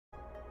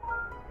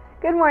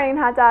Good morning,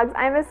 hot dogs.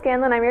 I'm Miss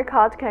Scanlon. I'm your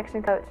College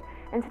Connection coach,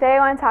 and today I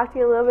want to talk to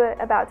you a little bit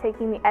about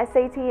taking the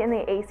SAT and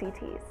the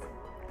ACTs.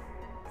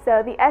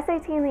 So the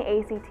SAT and the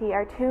ACT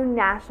are two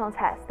national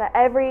tests that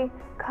every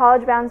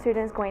college-bound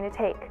student is going to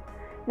take.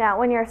 Now,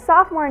 when you're a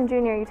sophomore and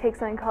junior, you take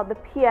something called the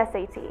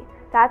PSAT.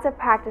 That's a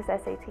practice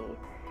SAT.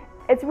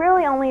 It's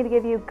really only to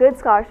give you good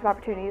scholarship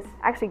opportunities,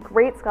 actually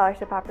great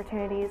scholarship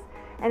opportunities,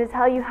 and to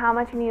tell you how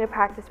much you need to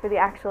practice for the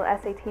actual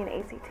SAT and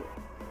ACT.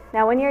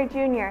 Now, when you're a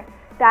junior,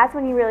 that's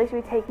when you really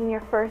should be taking your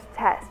first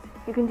test.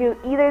 You can do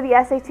either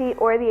the SAT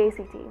or the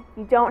ACT.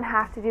 You don't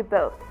have to do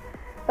both.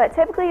 But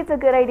typically it's a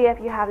good idea if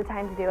you have the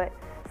time to do it.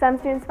 Some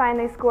students find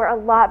they score a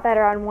lot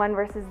better on one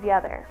versus the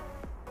other.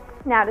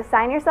 Now, to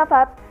sign yourself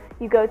up,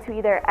 you go to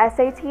either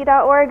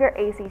SAT.org or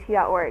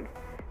ACT.org.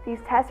 These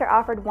tests are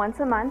offered once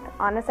a month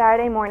on a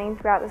Saturday morning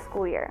throughout the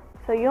school year.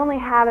 So you only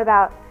have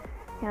about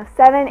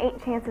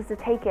 7-8 chances to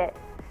take it.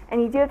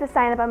 And you do have to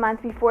sign up a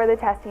month before the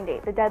testing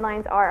date. The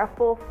deadlines are a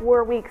full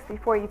 4 weeks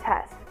before you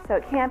test, so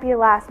it can't be a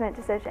last-minute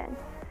decision.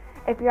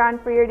 If you're on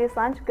free or reduced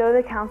lunch, go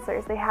to the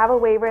counselors. They have a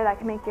waiver that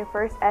can make your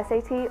first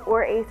SAT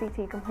or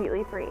ACT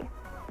completely free.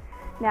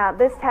 Now,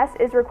 this test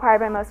is required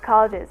by most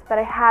colleges, but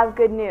I have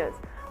good news.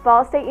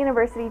 Ball State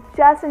University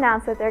just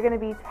announced that they're going to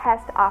be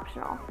test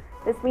optional.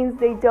 This means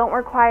they don't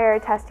require a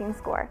testing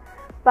score.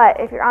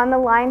 But if you're on the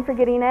line for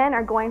getting in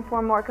or going for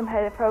a more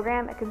competitive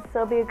program, it can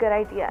still be a good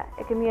idea.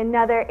 It can be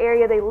another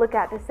area they look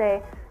at to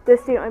say, this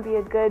student would be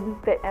a good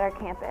fit at our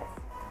campus.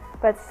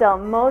 But still,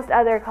 most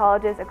other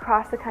colleges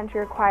across the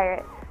country require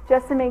it,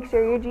 just to make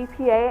sure your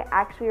GPA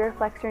actually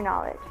reflects your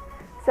knowledge.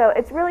 So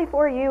it's really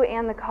for you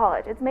and the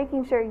college. It's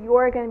making sure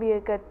you're going to be a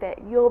good fit,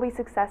 you'll be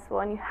successful,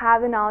 and you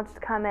have the knowledge to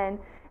come in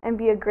and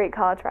be a great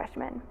college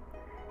freshman.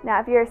 Now,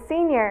 if you're a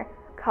senior,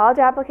 college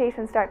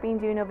applications start being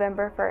due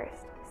November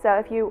 1st. So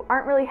if you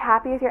aren't really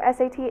happy with your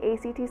SAT,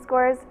 ACT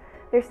scores,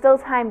 there's still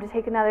time to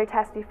take another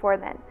test before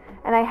then.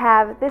 And I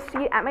have this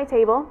sheet at my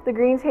table, the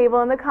green table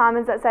in the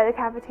commons outside the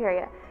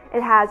cafeteria.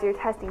 It has your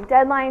testing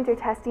deadlines, your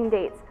testing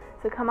dates.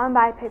 So come on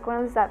by, pick one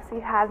of those up so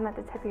you have them at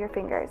the tip of your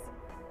fingers.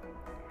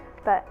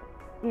 But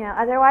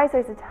otherwise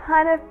there's a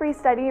ton of free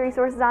study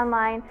resources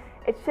online.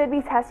 It should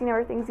be testing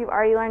over things you've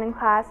already learned in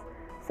class.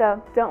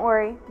 So don't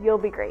worry, you'll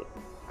be great.